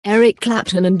Eric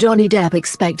Clapton and Johnny Depp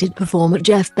expected to perform at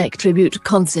Jeff Beck tribute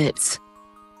concerts.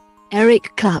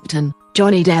 Eric Clapton,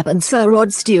 Johnny Depp and Sir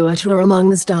Rod Stewart are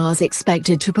among the stars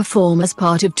expected to perform as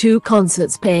part of two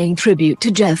concerts paying tribute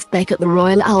to Jeff Beck at the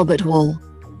Royal Albert Hall.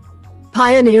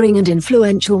 Pioneering and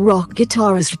influential rock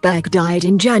guitarist Beck died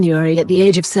in January at the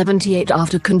age of 78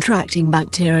 after contracting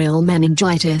bacterial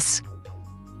meningitis.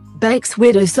 Beck's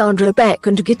widow Sandra Beck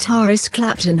and guitarist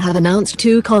Clapton have announced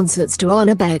two concerts to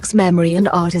honor Beck's memory and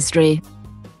artistry,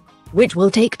 which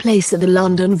will take place at the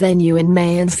London venue in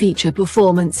May and feature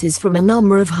performances from a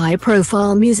number of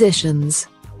high-profile musicians.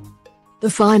 The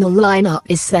final lineup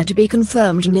is set to be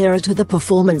confirmed nearer to the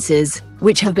performances,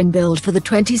 which have been billed for the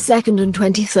 22nd and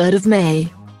 23rd of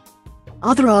May.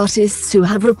 Other artists who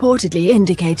have reportedly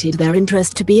indicated their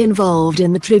interest to be involved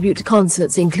in the tribute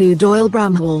concerts include Doyle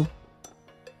Bramhall,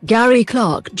 Gary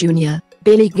Clark Jr.,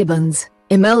 Billy Gibbons,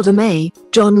 Imelda May,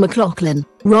 John McLaughlin,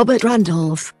 Robert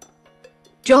Randolph,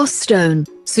 Joss Stone,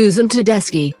 Susan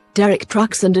Tedeschi, Derek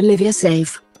Trucks and Olivia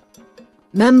Safe.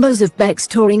 Members of Beck's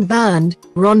touring band,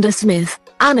 Rhonda Smith,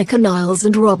 Annika Niles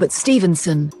and Robert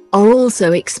Stevenson, are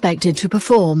also expected to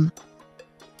perform.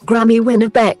 Grammy winner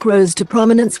Beck rose to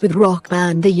prominence with rock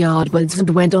band The Yardbirds and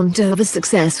went on to have a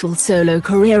successful solo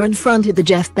career and fronted the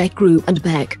Jeff Beck Group and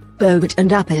Beck, Bogart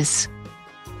and Appice.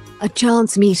 A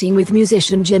chance meeting with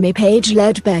musician Jimmy Page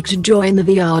led Beck to join the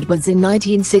Yardbirds in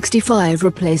 1965,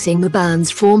 replacing the band's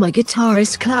former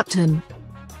guitarist Clapton.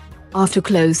 After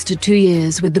close to 2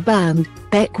 years with the band,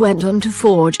 Beck went on to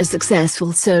forge a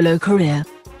successful solo career.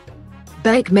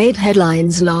 Beck made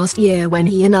headlines last year when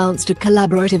he announced a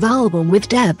collaborative album with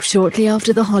Depp shortly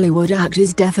after the Hollywood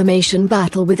actor's defamation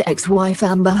battle with ex-wife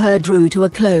Amber Heard drew to a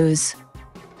close.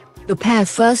 The pair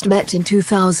first met in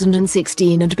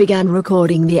 2016 and began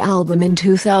recording the album in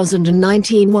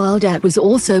 2019 while Depp was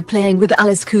also playing with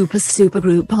Alice Cooper's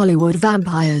supergroup Hollywood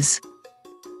Vampires.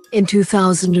 In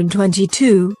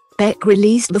 2022, Beck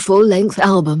released the full-length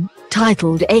album,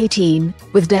 titled 18,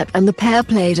 with Depp, and the pair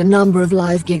played a number of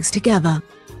live gigs together.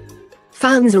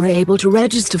 Fans are able to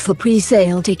register for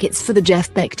pre-sale tickets for the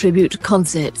Jeff Beck tribute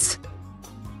concerts,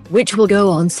 which will go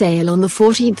on sale on the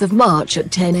 14th of March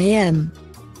at 10 a.m.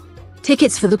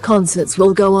 Tickets for the concerts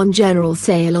will go on general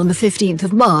sale on the 15th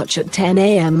of March at 10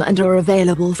 a.m. and are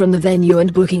available from the venue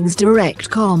and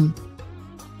bookingsdirect.com.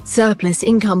 Surplus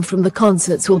income from the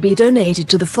concerts will be donated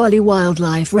to the Folly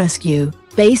Wildlife Rescue,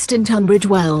 based in Tunbridge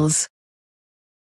Wells.